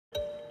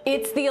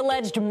It's the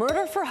alleged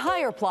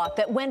murder-for-hire plot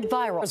that went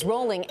viral. Is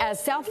rolling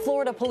as South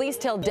Florida police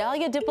tell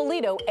Dalia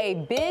Dippolito a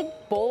big,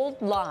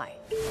 bold lie.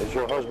 Is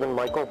your husband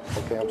Michael?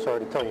 Okay, I'm sorry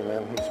to tell you,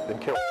 man, he's been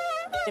killed.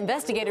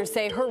 Investigators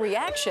say her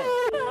reaction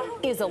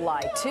is a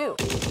lie, too.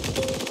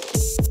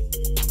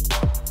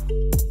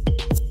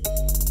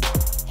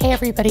 Hey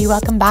everybody,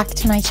 welcome back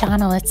to my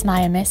channel. It's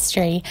Maya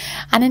Mystery,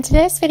 and in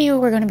today's video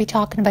we're going to be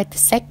talking about the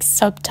 6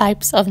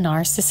 subtypes of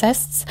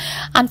narcissists,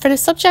 and for the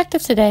subject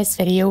of today's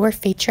video we're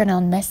featuring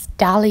on Miss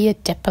Dalia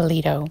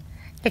Dippolito.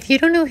 If you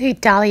don't know who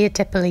Dalia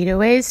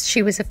Dippolito is,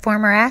 she was a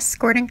former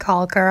escort and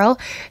call girl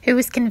who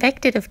was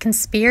convicted of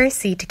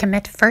conspiracy to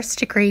commit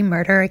first-degree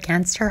murder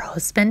against her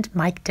husband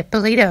Mike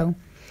Dippolito.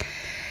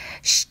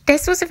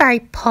 This was a very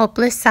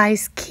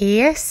publicised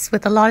case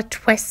with a lot of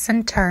twists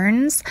and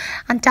turns,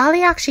 and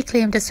Dalia actually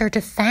claimed as her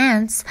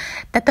defence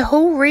that the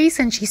whole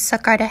reason she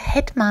sucked out a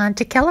hitman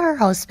to kill her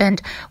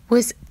husband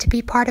was to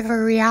be part of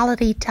a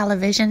reality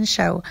television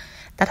show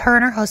that her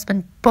and her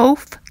husband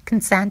both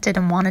consented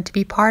and wanted to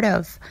be part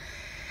of,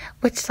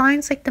 which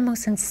sounds like the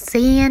most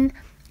insane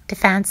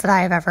defence that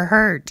I have ever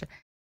heard.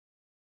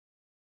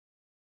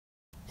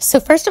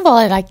 So first of all,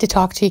 I'd like to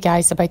talk to you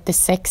guys about the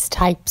 6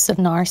 types of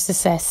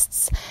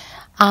narcissists.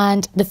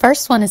 And the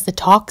first one is the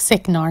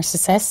toxic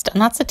narcissist,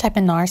 and that's the type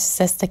of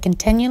narcissist that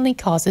continually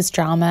causes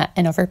drama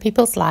in other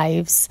people's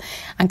lives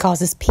and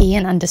causes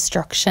pain and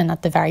destruction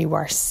at the very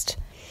worst.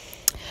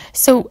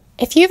 So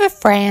if you have a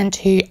friend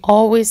who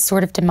always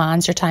sort of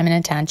demands your time and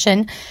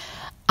attention,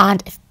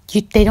 and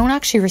if they don't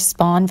actually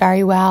respond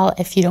very well,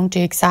 if you don't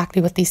do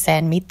exactly what they say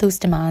and meet those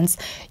demands,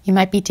 you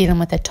might be dealing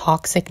with a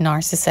toxic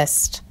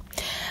narcissist.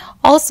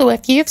 Also,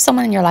 if you have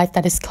someone in your life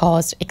that has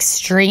caused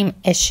extreme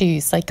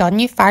issues, like gotten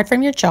you fired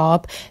from your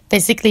job,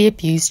 physically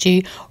abused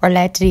you, or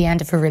led to the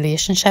end of a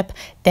relationship,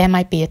 they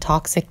might be a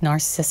toxic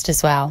narcissist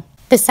as well.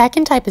 The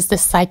second type is the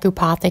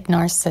psychopathic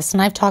narcissist,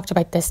 and I've talked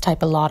about this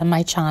type a lot on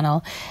my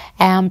channel.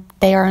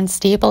 They are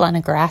unstable and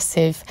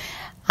aggressive,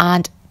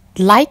 and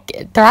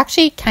they're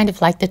actually kind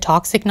of like the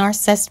toxic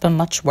narcissist, but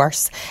much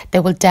worse. They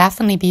will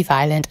definitely be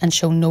violent and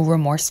show no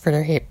remorse for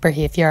their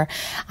behaviour,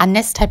 and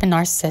this type of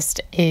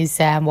narcissist is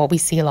what we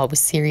see a lot with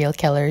serial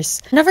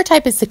killers. Another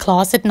type is the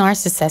closet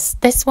narcissist.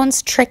 This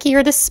one's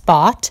trickier to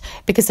spot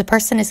because the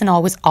person isn't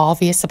always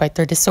obvious about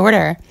their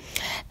disorder.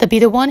 They'll be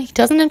the one who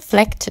doesn't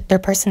inflict their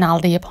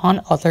personality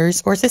upon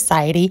others or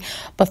society,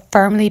 but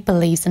firmly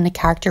believes in the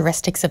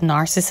characteristics of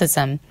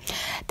narcissism.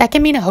 That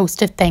can mean a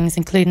host of things,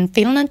 including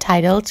feeling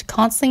entitled,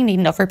 constantly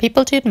needing other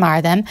people to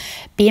admire them,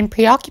 being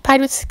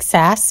preoccupied with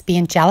success,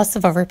 being jealous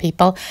of other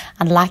people,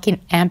 and lacking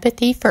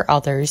empathy for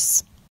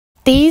others.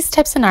 These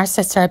types of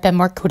narcissists are a bit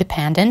more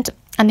codependent,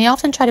 and they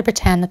often try to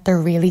pretend that they're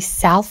really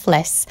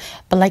selfless,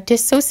 but like to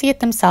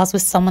associate themselves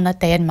with someone that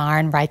they admire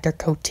and ride their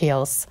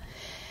coattails.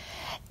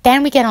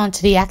 Then we get on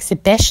to the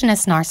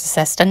exhibitionist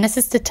narcissist, and this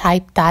is the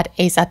type that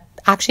is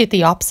actually at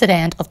the opposite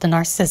end of the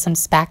narcissism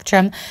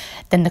spectrum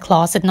than the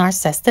closet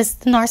narcissist. This is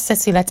the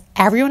narcissist who lets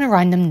everyone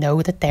around them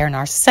know that they're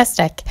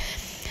narcissistic.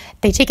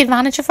 They take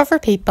advantage of other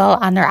people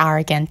and they're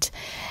arrogant.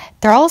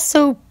 They're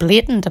also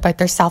blatant about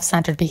their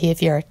self-centered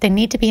behaviour. They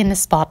need to be in the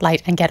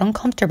spotlight and get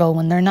uncomfortable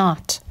when they're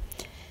not.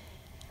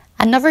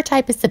 Another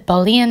type is the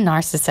bullying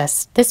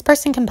narcissist. This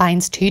person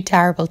combines 2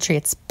 terrible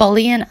traits: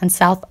 bullying and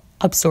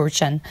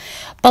self-absorption.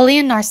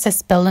 Bullying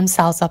narcissists build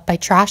themselves up by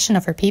trashing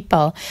other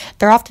people.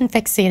 They're often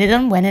fixated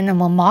on winning and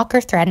will mock or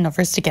threaten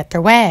others to get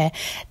their way.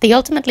 They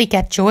ultimately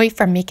get joy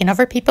from making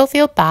other people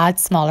feel bad,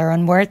 small or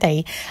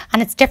unworthy.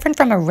 And it's different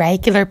from a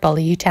regular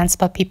bully who tends to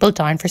put people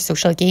down for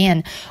social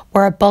gain,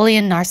 where a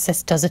bullying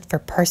narcissist does it for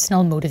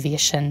personal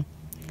motivation.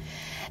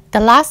 The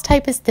last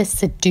type is the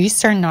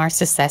seducer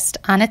narcissist,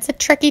 and it's a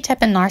tricky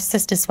type of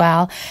narcissist as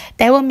well.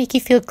 They will make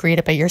you feel great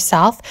about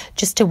yourself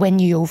just to win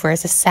you over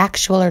as a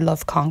sexual or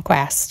love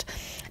conquest.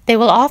 They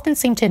will often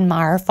seem to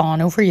admire or fawn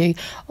over you,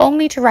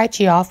 only to write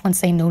you off once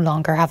they no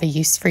longer have a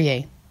use for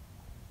you.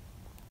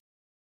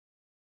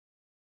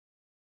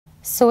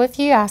 So if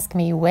you ask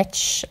me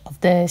which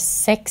of the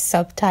 6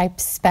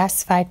 subtypes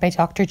specified by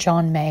Dr.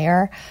 John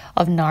Mayer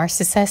of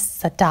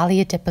narcissists that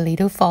Dalia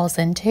Dippolito falls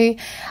into,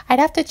 I'd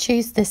have to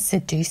choose the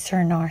seducer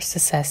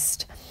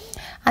narcissist.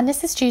 And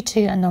this is due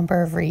to a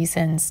number of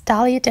reasons.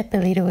 Dalia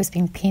Dippolito has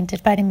been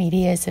painted by the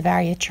media as a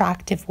very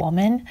attractive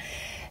woman.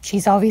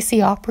 She's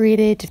obviously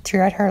operated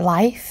throughout her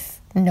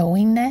life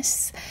knowing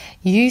this,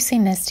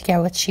 using this to get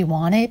what she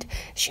wanted.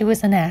 She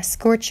was an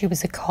escort, she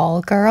was a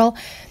call girl.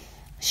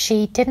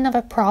 She didn't have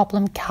a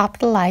problem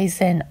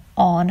capitalising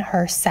on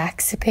her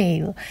sex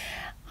appeal.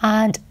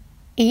 And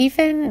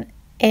even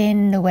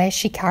in the way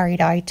she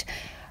carried out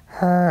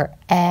her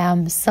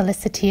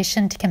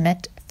solicitation to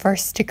commit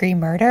first-degree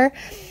murder,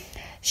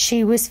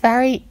 she was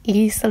very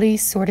easily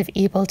sort of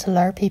able to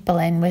lure people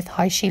in with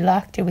how she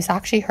looked. It was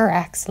actually her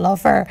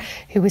ex-lover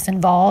who was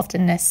involved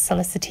in this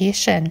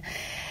solicitation.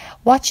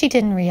 What she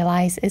didn't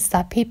realise is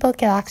that people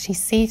could actually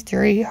see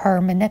through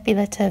her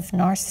manipulative,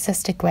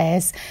 narcissistic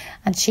ways,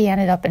 and she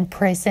ended up in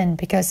prison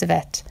because of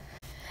it.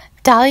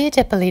 Dalia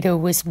Dippolito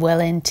was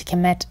willing to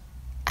commit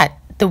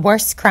the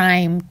worst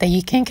crime that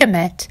you can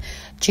commit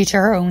due to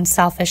her own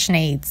selfish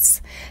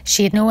needs.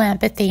 She had no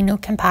empathy, no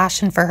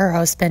compassion for her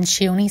husband.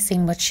 She only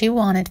seen what she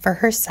wanted for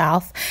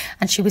herself,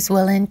 and she was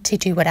willing to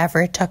do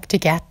whatever it took to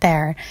get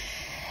there.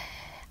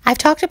 I've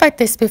talked about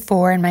this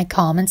before in my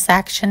comment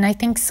section. I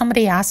think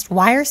somebody asked,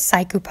 why are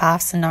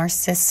psychopaths and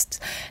narcissists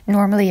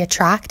normally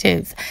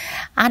attractive?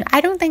 And I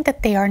don't think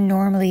that they are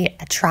normally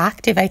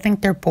attractive. I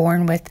think they're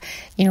born with,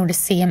 the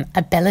same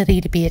ability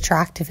to be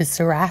attractive as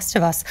the rest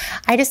of us.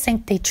 I just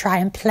think they try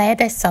and play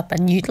this up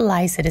and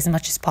utilise it as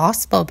much as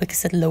possible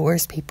because it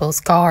lowers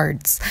people's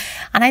guards.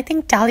 And I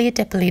think Dalia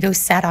Dippolito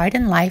set out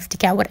in life to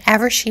get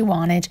whatever she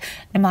wanted,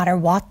 no matter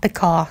what the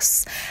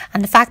costs.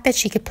 And the fact that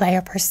she could play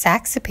up her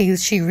sex appeal,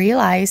 she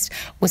realised,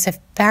 was a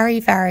very,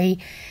 very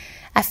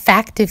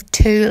effective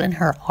tool in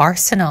her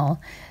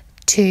arsenal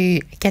to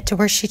get to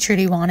where she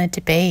truly wanted to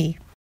be.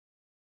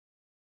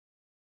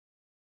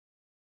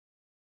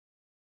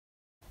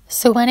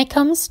 So when it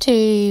comes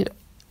to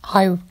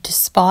how to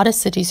spot a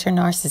seducer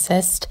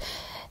narcissist,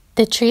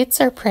 the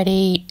traits are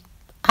pretty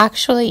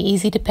actually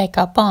easy to pick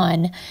up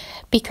on.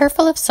 Be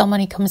careful if someone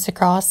who comes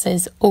across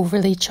as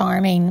overly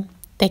charming.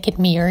 They could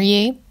mirror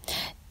you.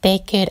 They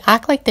could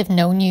act like they've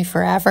known you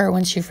forever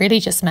once you've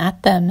really just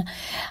met them.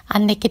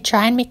 And they could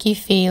try and make you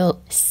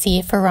feel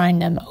safe around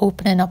them,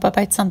 opening up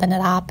about something that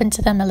happened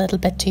to them a little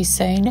bit too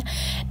soon.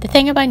 The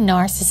thing about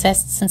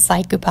narcissists and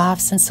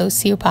psychopaths and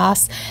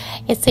sociopaths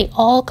is they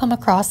all come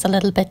across a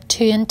little bit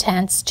too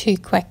intense too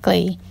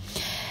quickly.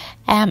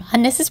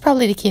 And this is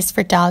probably the case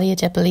for Dalia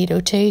Dippolito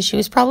too. She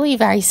was probably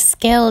very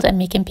skilled at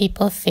making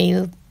people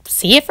feel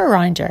safe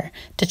around her,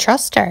 to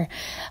trust her.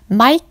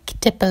 Mike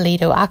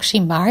Dippolito actually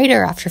married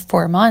her after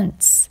 4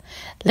 months.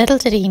 Little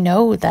did he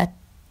know that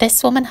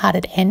this woman had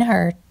it in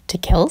her to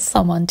kill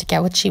someone to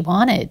get what she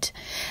wanted.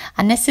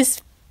 And this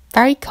is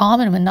very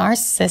common with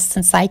narcissists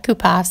and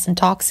psychopaths and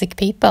toxic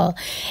people,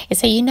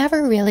 is that you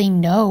never really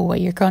know what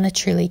you're going to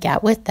truly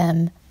get with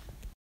them.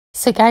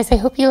 So guys, I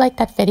hope you liked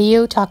that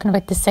video talking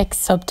about the 6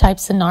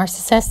 subtypes of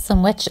narcissists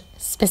and which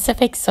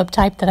specific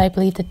subtype that I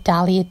believe that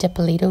Dalia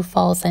Dippolito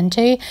falls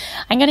into.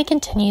 I'm going to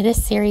continue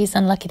this series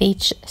and look at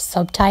each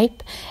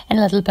subtype in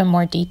a little bit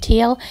more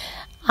detail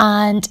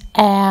and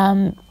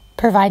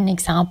provide an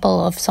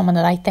example of someone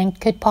that I think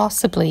could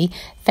possibly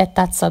fit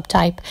that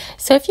subtype.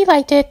 So if you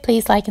liked it,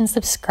 please like and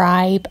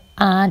subscribe,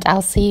 and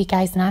I'll see you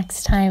guys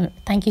next time.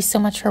 Thank you so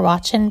much for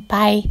watching.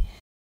 Bye.